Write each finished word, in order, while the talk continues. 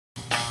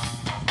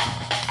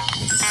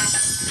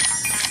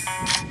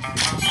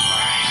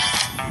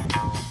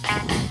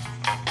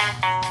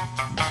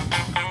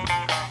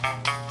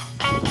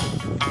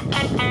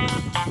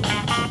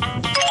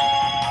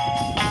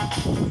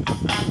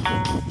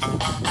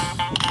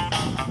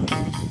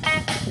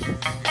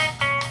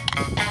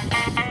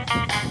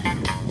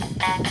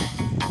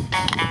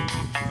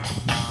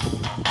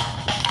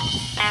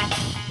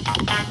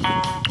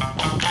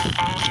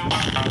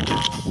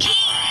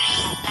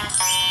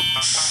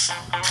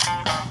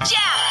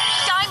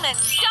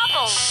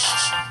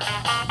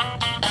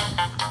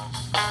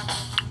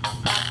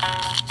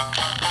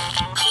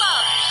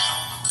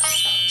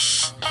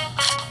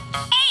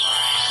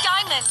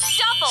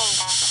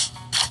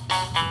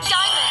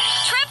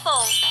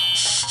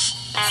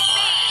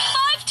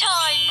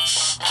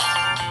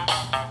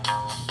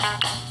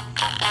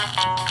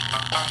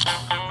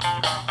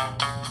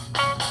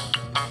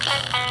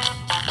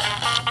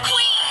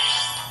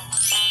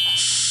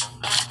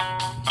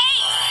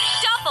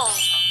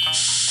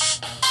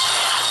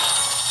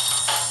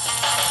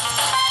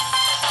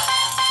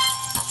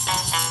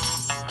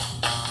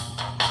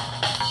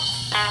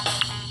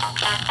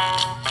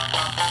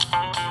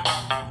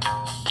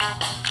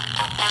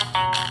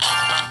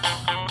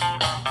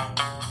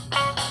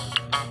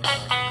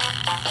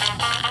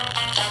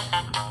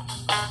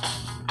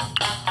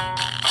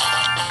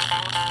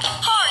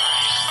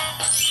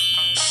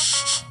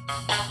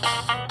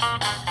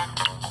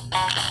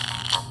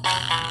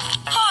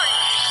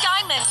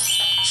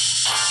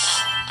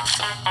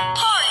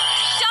Heart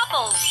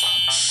double.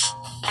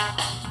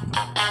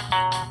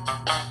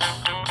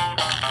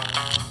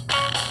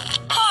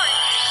 Heart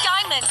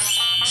diamond.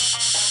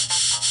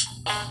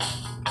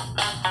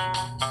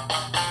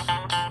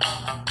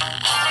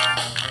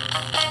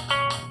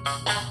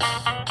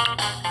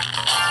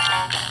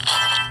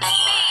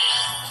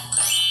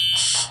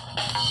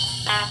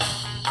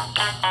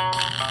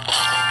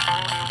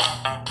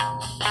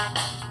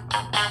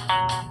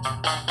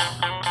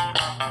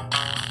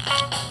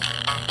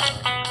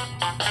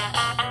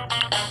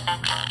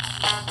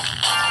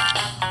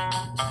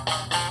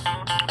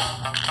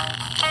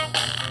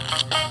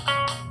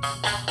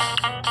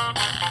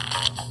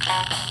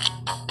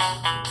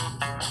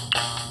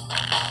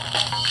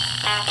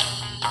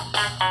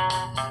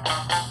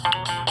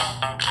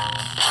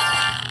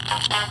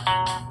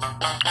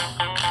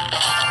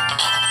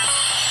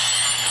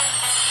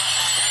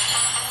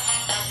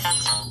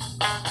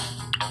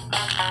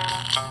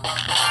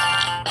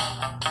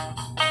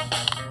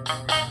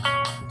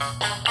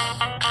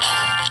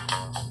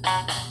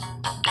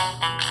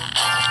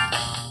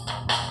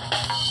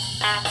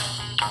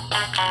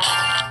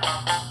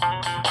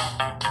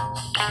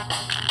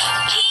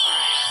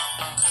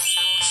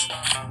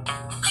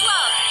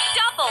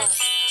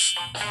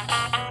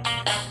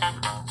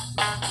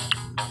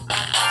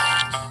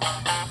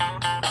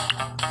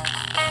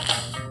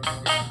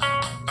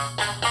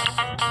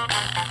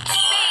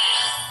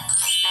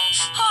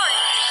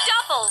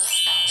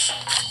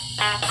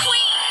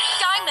 Queen,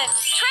 diamond,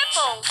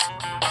 triple.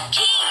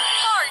 King,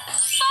 heart,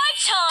 5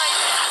 times.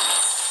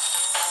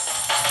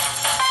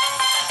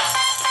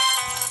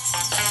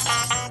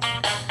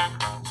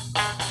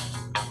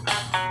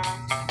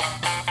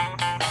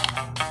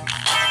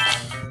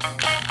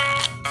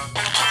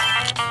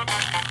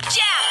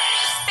 Jack,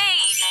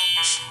 spade.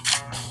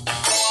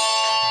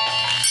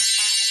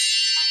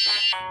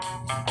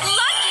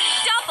 Lucky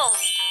double.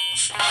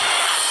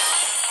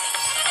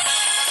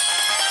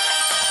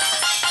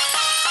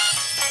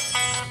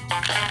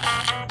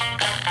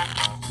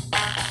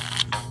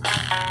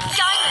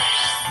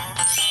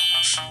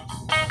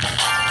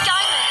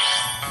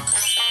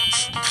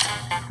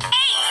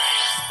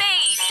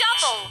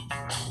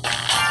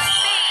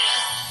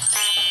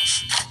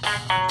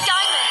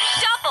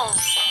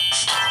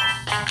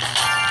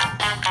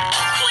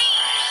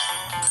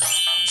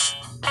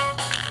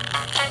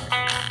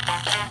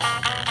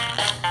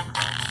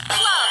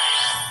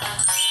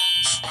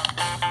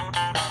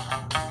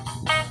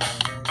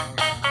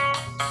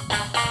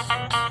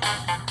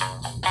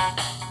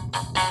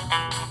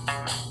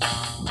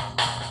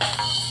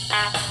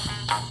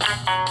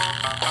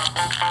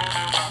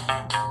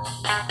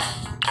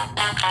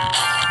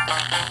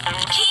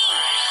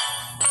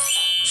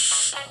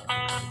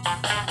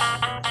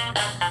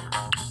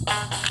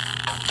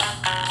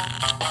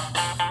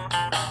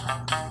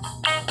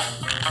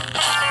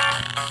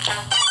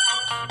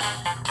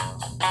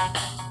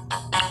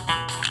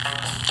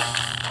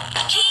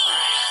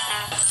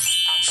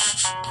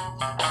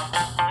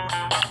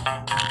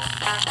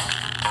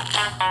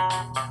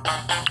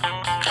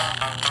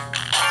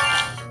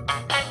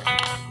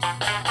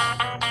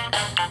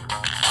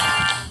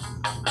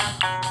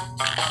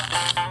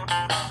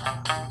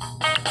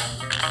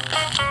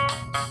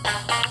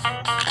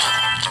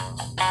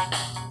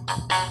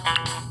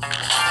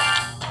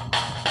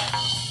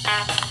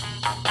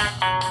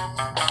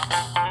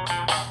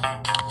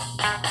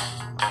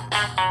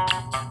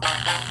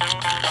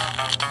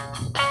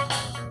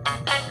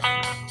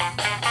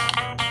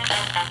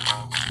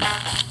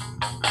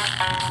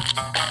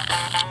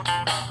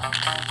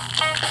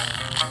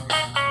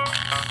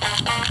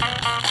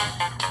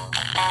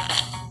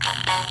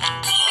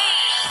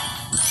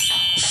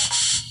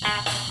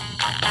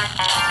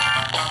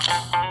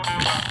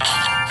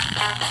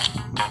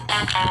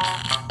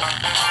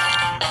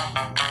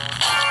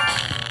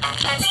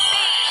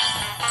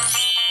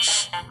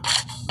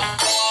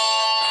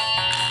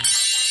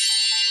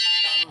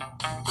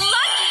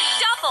 Lucky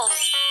double.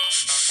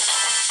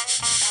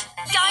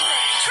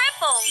 Diamond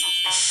triple.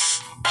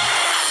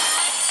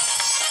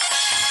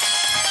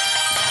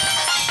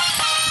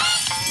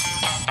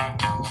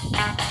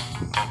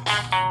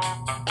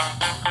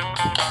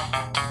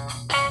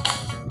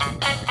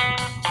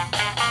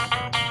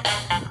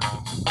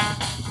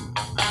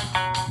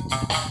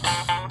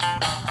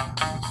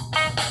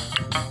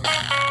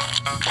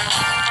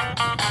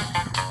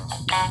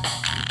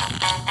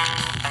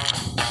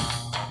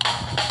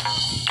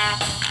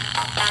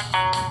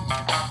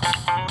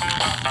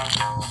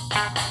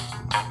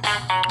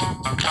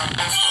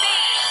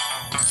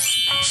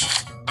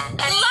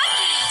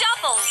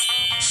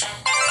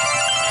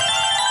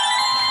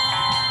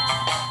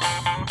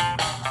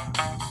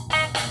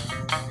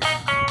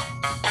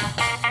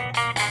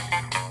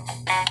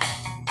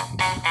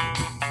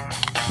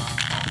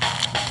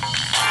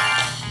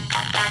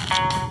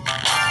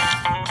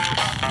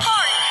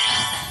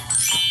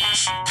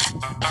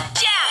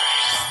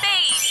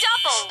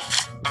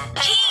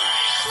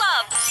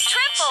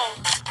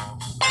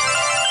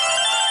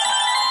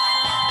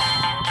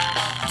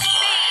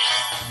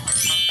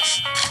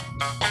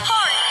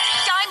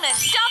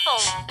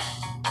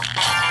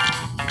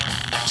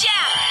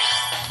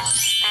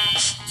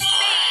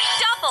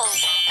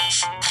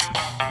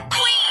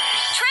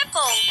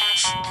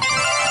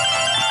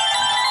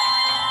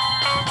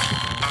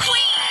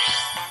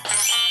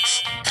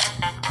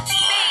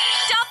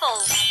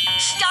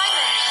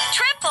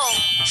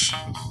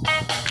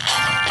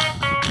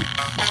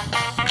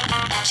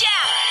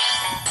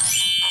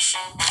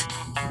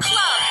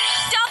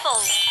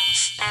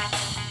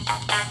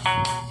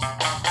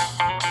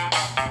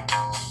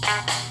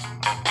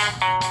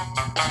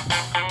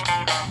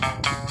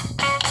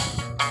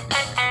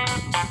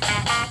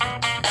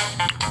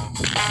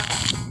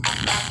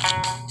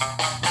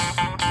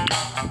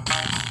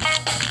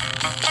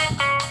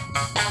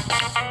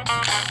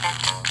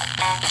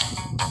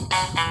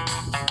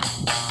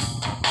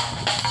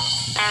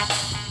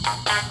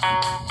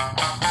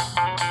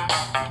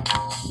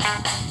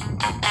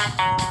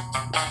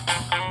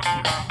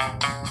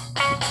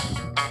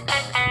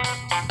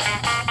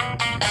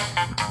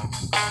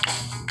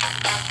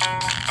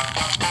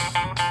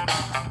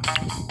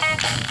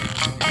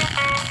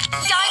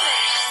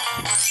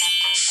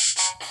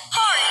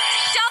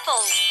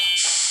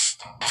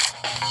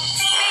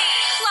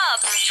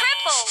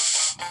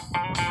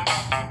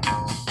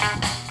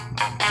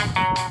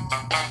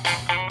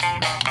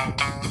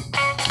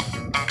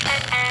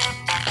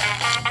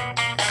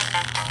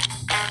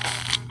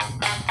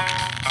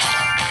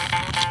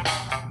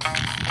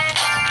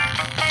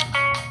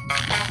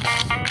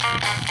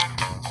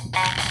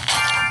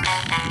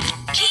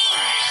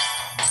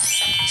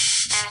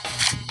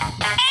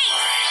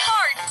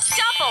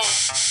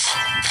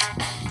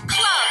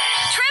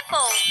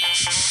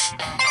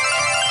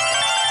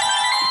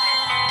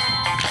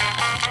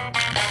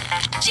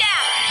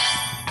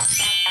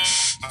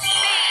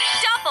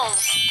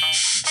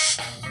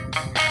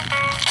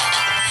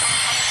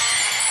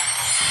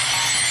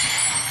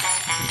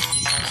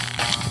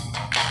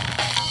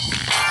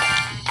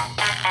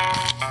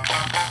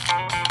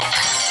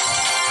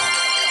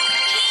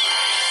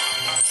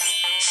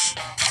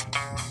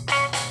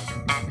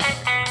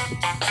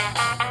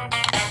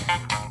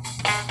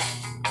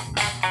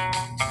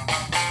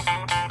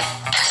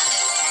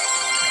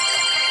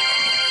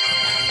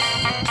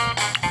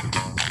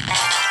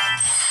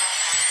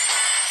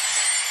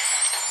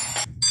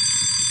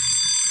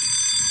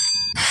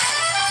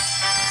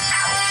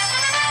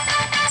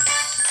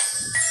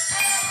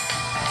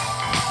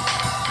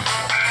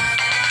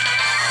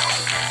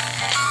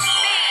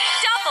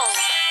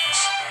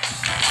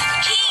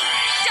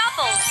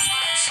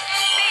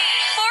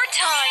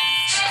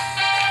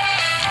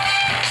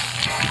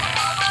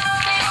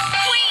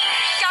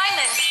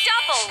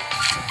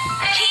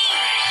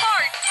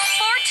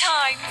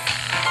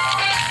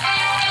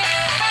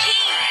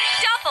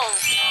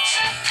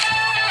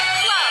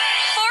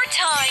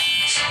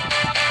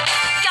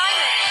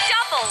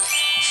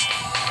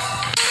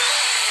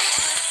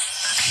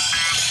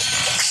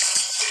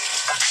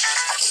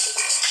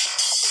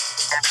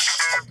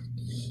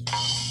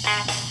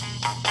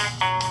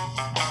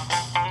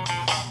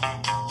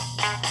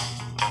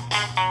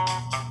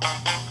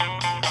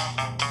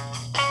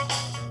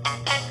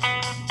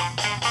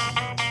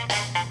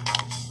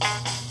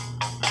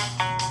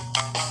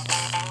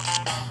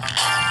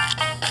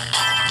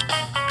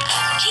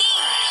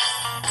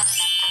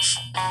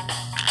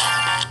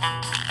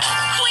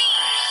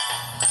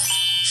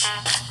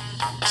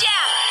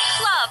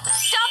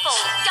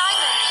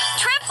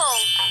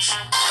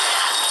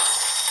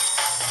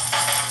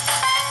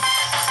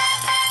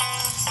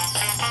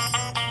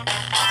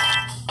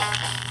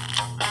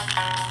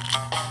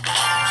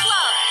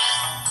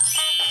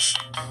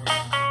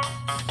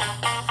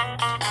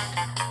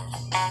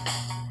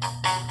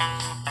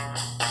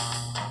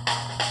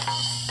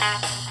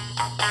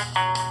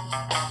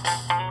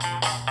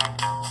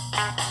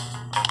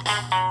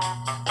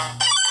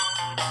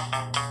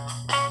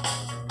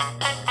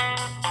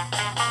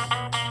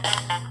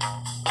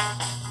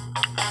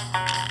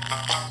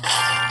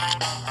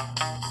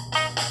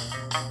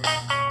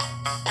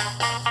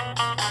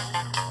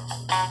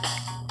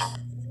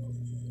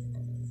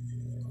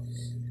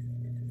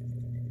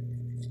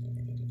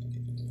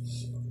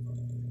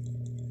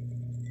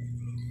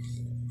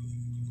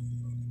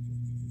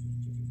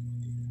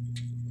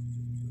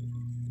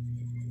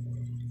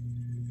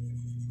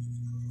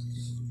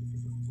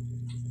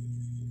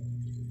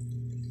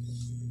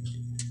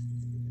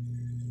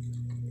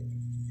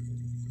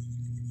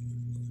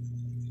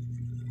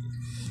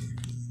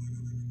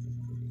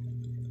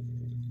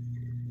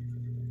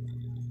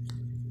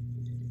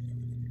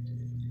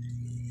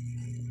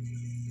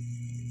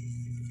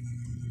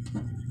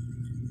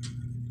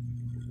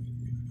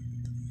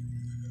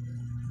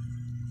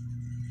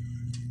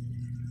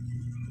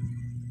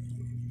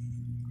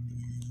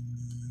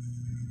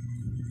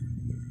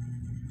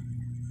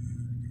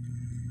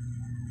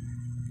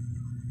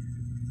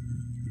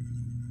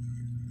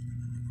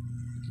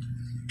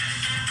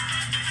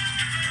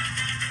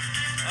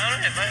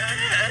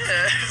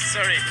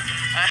 Sorry.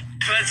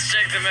 Let's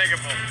check the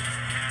MEGABALL.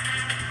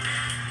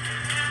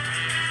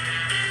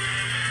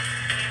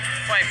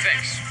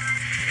 5x.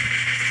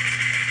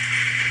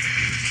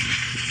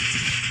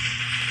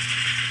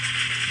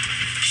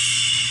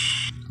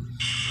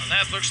 And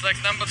that looks like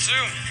number 2.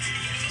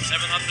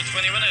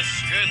 720 winners.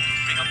 Good.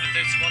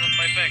 381 on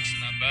 5x.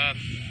 Not bad.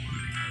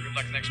 Good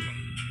luck next one.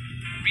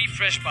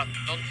 Refresh button.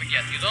 Don't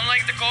forget. You don't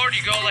like the card,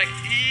 you go like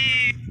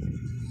ew.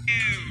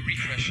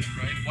 Refresh it,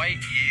 right? Why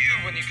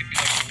ew when you could be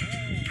like ooh.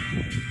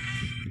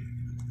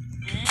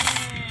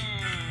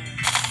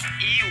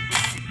 Ew,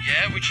 ooh.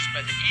 Yeah, which is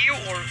better? Ew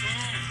or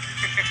ooh?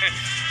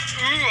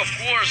 Ooh, of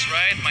course,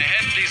 right? My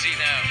head dizzy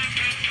now.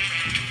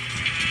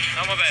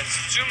 No more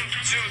bets. Too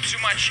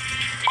much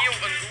ew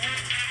and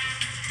ooh.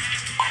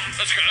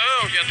 Let's go.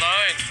 Oh, get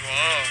lines.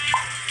 Wow.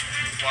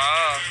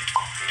 Wow.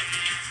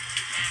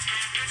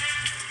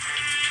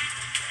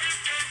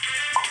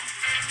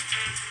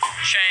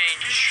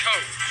 Change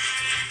host.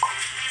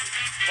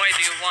 Why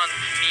do you want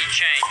me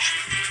changed?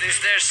 Is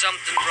there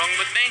something wrong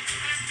with me?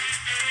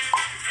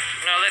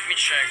 Now let me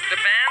check. The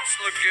pants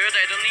look good,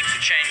 I don't need to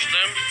change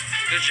them.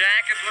 The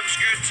jacket looks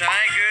good,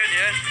 tie good,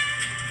 yeah.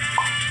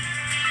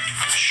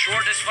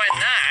 Short is fine.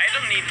 Nah, I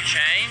don't need to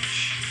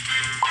change.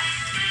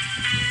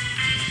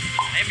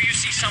 Maybe you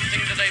see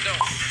something that I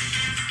don't.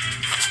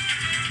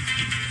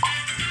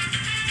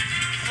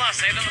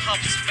 Plus, I don't have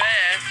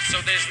spare,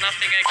 so there's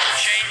nothing I can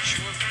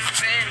change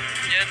within.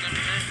 Yeah, no.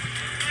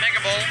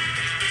 MEGABALL.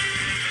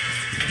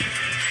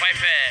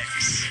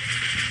 5x.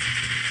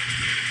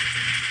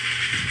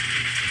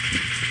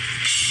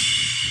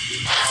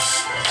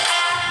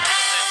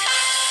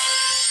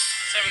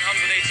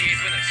 788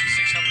 winners,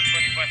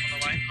 625 on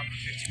the line,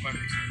 155,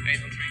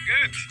 8 on 3.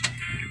 Good.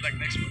 Good luck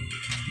next one.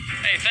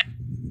 Hey,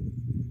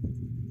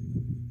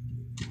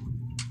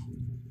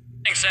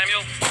 thanks,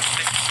 Samuel.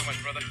 Thank you so much,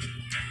 brother.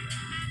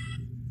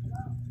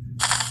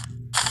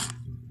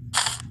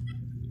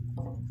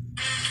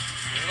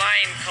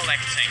 Line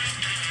collecting.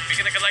 We're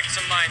gonna collect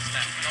some lines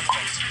now. No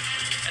offense.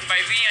 And by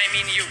we, I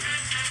mean you.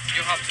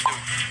 You have to do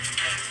it.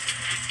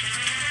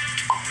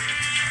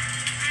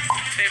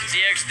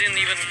 50x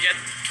didn't even get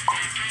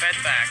fed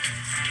back.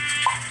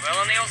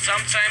 Well, Anil,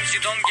 sometimes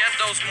you don't get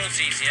those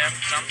multis, yeah?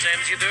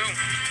 Sometimes you do.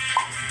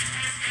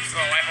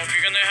 Well, I hope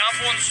you're gonna have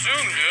one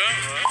soon,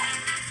 yeah? Right?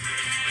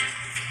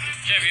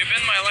 Jeff, you've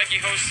been my lucky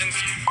host since.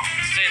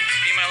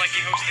 Be my lucky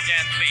host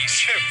again, please.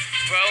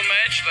 Well,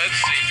 Madge, let's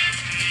see.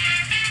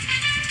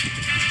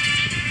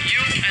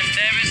 You and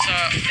Davis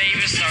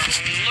are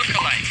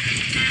look-alike.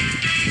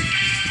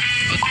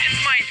 But it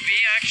might be,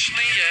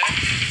 actually, yeah.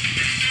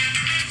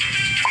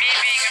 Me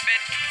being a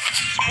bit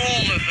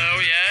smaller, though,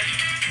 yeah.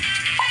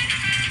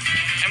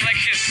 I'm like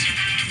his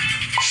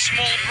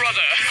small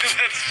brother.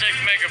 Let's check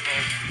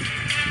MEGABALL.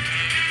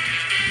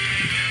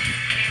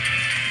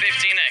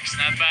 15x,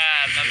 not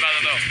bad at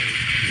all.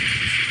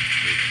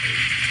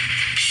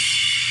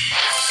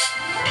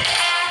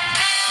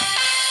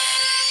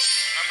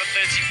 Number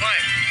 35.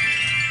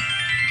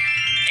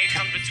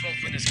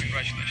 812 winners,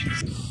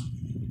 congratulations.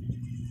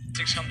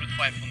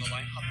 605 on the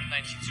line,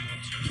 192 on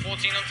 2.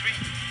 14 on 3.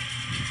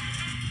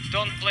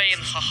 Don't play in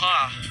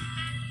haha.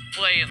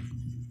 Play in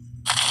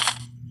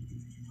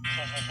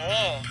ho ho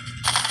ho.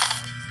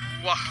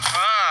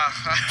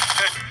 Wahaha.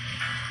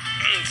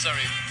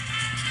 Sorry.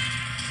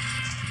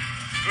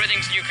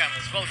 Greetings,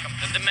 newcomers. Welcome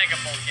to the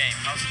MEGABALL game.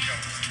 How's it going?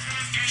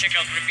 Check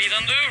out repeat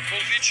undo.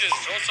 Full features.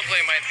 Also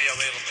play might be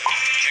available.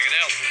 Check it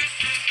out.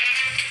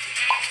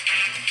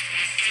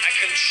 I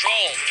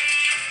control.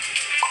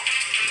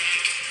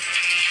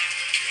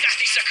 That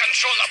is a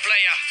controller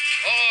player.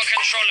 Oh,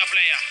 controller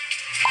player.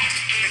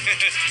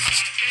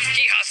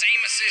 He has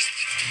aim assist.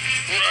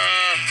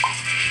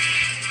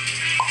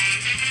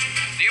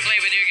 Do you play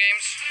video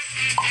games?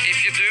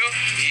 If you do,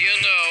 you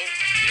know.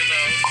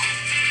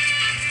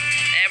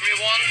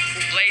 Everyone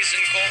who plays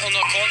on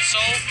a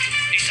console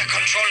is a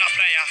controller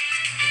player.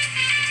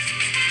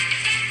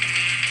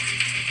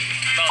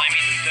 Well, I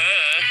mean,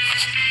 duh.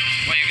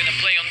 What, you're gonna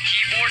play on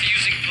keyboard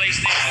using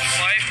PlayStation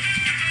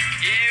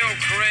 5? Ew,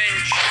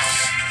 cringe.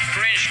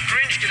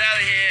 Cringe, get out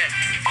of here.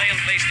 Play on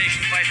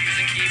PlayStation 5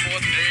 using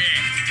keyboard.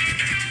 Blech.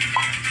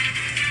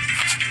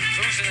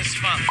 Losing is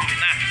fun.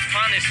 Nah,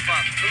 fun is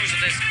fun. Losing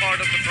is part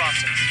of the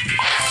process.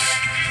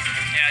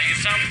 Yeah, you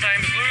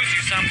sometimes lose,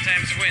 you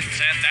sometimes win.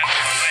 And that's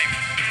life.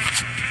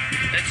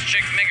 Let's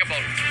check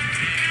MEGABALL.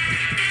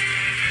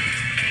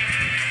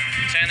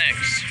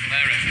 10x.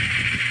 There.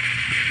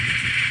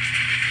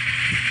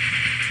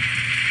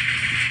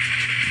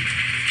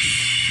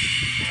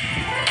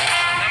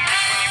 Number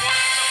 21.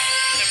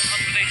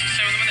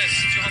 787 minutes.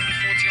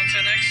 240 on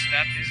 10x.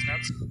 That is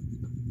nuts.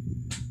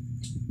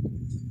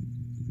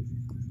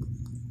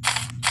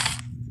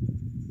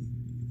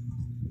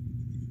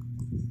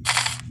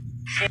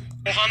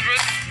 400.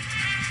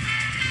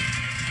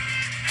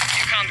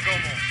 You can't go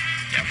more.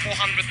 Yeah,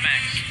 400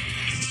 max.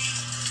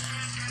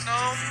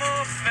 No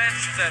more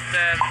fetch.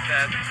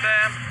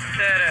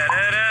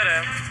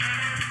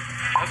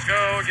 Let's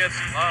go get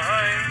some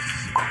lines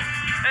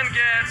and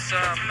get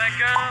some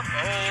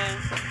MEGABALL.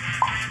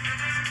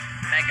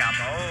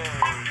 MEGABALL.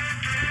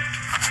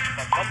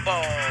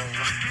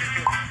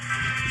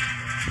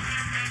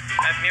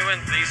 Let me win,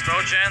 please,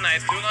 Rojan. I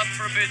do not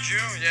forbid you.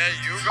 Yeah,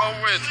 you go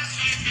win.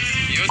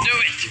 You do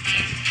it.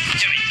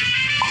 Do it.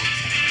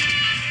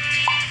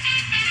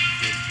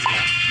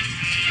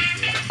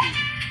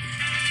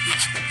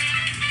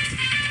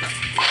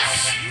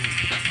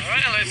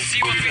 Alright, let's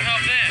see what we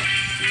have there.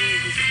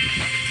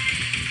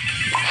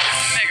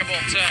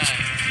 MEGABALL time.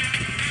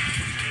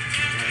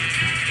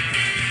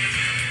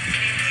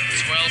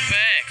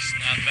 12x,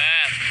 not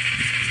bad.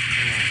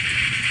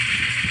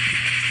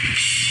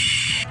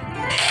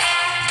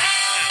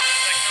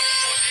 Like number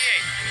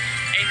 48.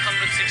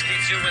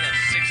 862 winners,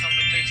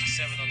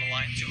 637 on the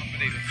line,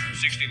 208 on 2,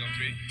 16 on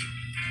 3.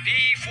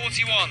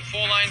 P41,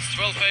 4 lines,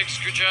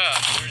 12x, good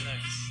job. Very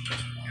nice.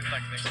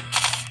 luck next one.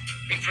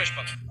 Refresh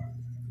button.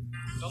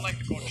 Don't like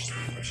the gorgeous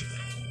refresh.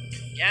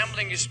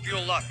 Gambling is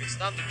pure luck. It's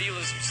not the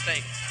dealer's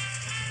mistake.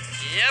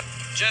 Yep,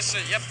 just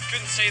yep.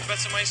 Couldn't say it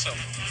better myself.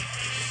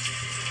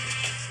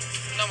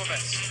 No more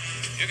bets.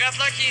 You got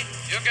lucky.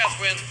 You got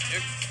win.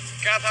 You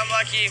got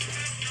unlucky.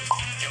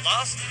 You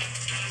lost.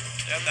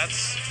 Yeah,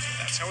 that's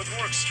how it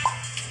works.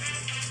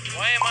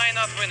 Why am I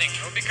not winning?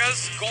 Oh,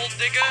 because Gold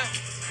Digger.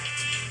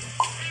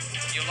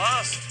 You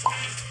lost.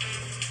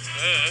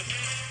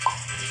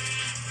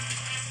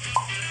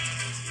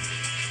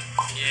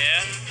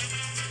 Yeah.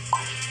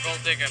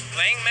 Gold Digger.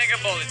 Playing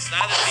MEGABALL, it's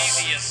not as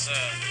easy as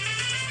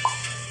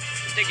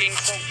digging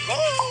for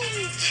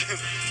gold.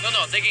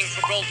 No, digging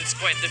for gold, it's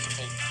quite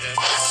difficult. Yeah.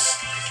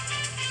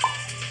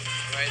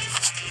 Right?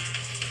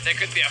 There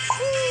could be a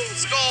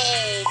fool's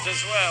gold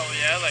as well,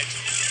 yeah? Like,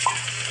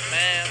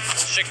 man,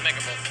 let's check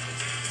MEGABALL.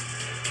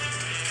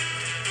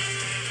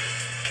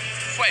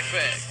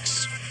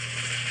 5x.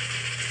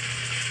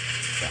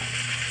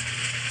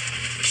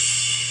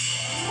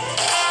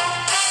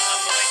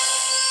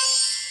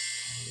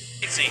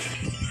 It's 8. 788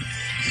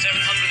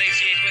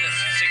 winners,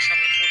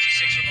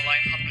 646 on the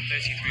line,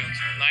 133 on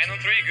 2. 9 on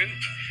 3, good.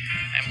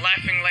 I'm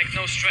laughing like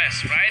no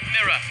stress, right,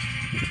 Mirror?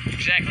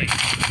 Exactly.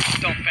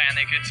 Don't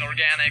panic, it's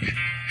organic.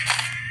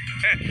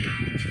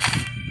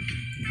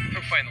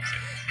 Final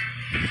save.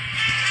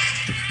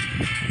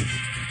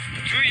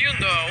 Do you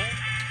know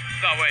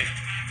the way?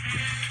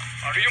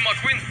 Are you my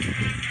queen?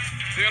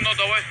 Do you know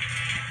the way?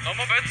 No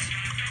more bets?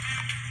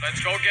 Let's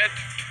go get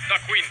the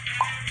queen.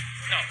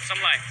 No,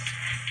 some lines.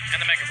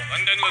 And a MEGABALL.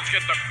 And then let's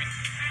get the queen.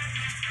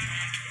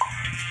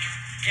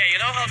 Yeah, you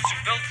know how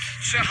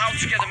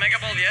to get a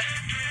MEGABALL, yeah?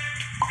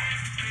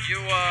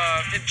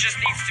 It just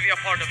needs to be a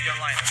part of your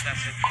lineup,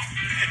 that's it.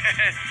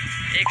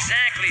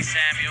 Exactly,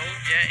 Samuel.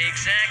 Yeah,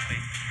 exactly.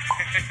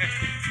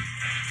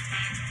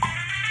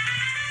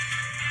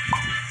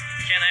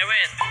 Can I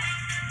win?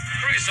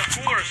 Chris, of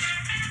course.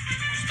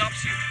 Who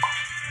stops you?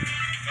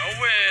 Go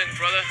win,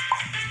 brother.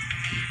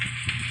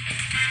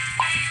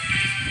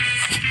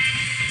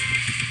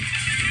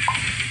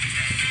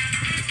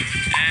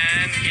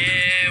 And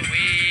here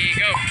we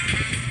go.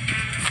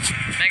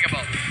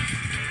 MEGABALL.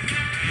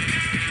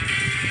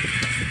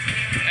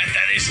 And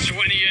that is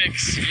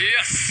 20x.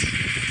 Yes.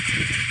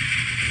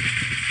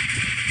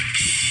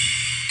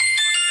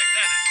 Looks like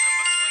that is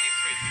number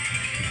 23.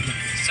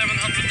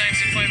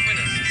 795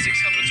 winners.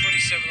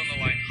 627 on the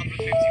line.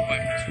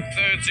 155 on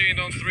 2. 13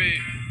 on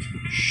 3.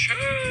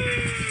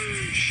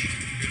 Shush.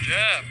 Good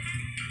job.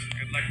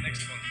 Good luck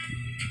next one.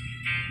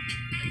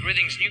 And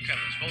greetings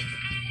newcomers.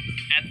 Welcome.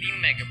 At the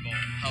MEGABALL.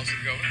 How's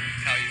it going?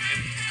 How you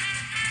feeling?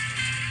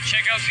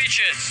 Check out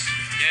features.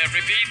 Yeah,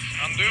 repeat,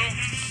 undo,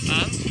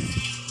 and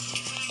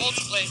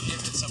multiplay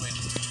if it's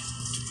available.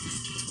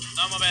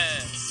 No more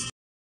bets.